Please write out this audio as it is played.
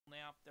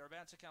They're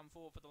about to come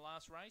forward for the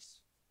last race.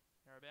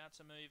 They're about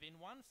to move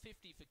in.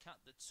 150 for Cut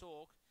the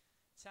Talk.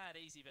 Tad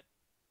easy, but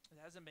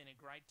there hasn't been a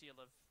great deal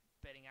of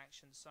betting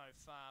action so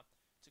far.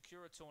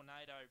 Takura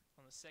Tornado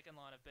on the second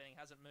line of betting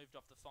hasn't moved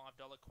off the $5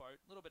 quote.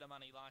 A little bit of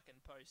money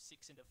Larkin Post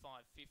 6 into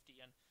 550,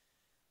 and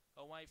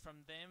away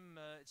from them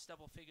it's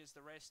double figures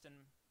the rest,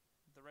 and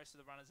the rest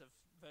of the runners have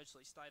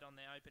virtually stayed on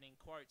their opening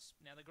quotes.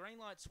 Now the green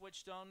light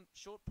switched on.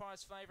 Short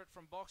price favourite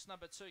from box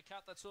number 2.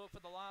 Cut the Talk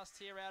for the last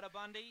here out of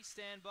Bundy.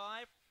 Stand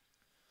by.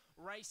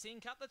 Racing.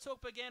 Cut the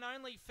Talk began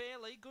only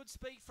fairly. Good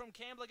speed from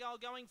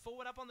Camblergull going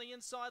forward. Up on the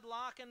inside,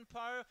 Larkin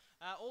Poe.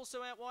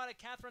 Also out wide,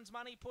 Catherine's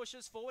Money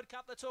pushes forward.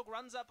 Cut the Talk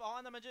runs up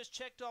behind them and just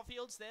checked off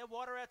Yields there.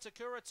 Wider out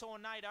Takura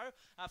Tornado.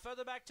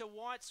 Further back to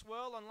White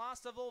Swirl. And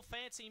last of all,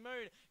 Fancy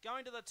Moon.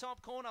 Going to the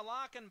top corner,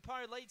 Larkin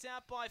Poe leads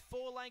out by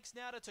 4 lengths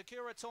now to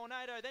Takura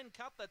Tornado. Then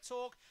Cut the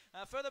Talk.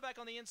 Further back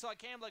on the inside,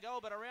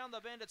 Camblergull. But around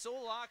the bend, it's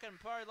all Larkin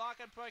Poe.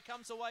 Larkin Poe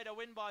comes away to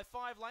win by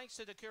 5 lengths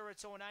to Takura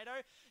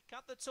Tornado.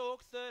 Cut the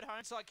Talk, third home.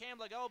 Inside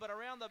Camblergull, but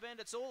around the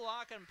bend it's all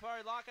Larkin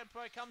Poe. Larkin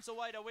Poe comes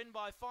away to win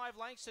by 5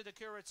 lengths to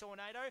Takura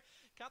Tornado.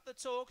 Cut the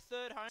Talk,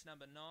 third home.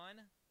 Number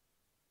 9.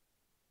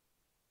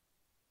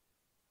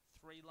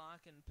 3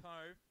 Larkin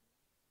Poe.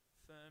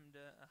 Firmed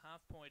a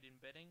half point in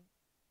betting.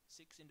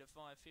 6 into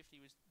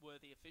 550 were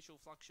the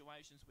official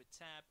fluctuations with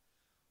Tab.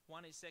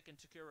 1 is second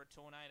Takura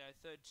Tornado.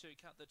 Third 2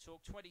 Cut the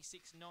Talk.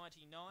 26.99.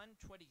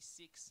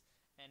 26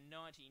 and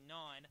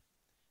 99.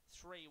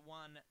 3,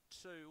 1,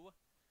 2.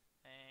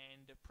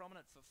 And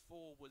prominent for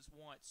 4 was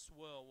White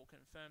Swirl. We'll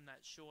confirm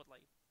that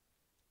shortly.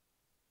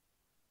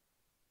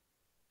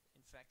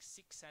 In fact,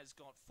 6 has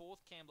got 4th,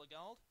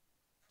 Camblergull.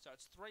 So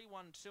it's 3,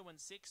 1, 2 and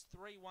 6.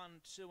 3,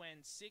 1, 2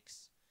 and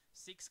 6.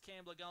 6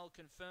 Camblergull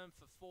confirmed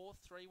for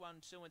 4th. 3,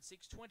 1, 2 and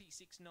 6.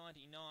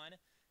 26.99.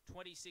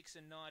 26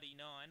 and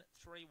 99.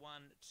 3,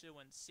 1, 2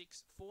 and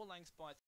 6. 4 lengths by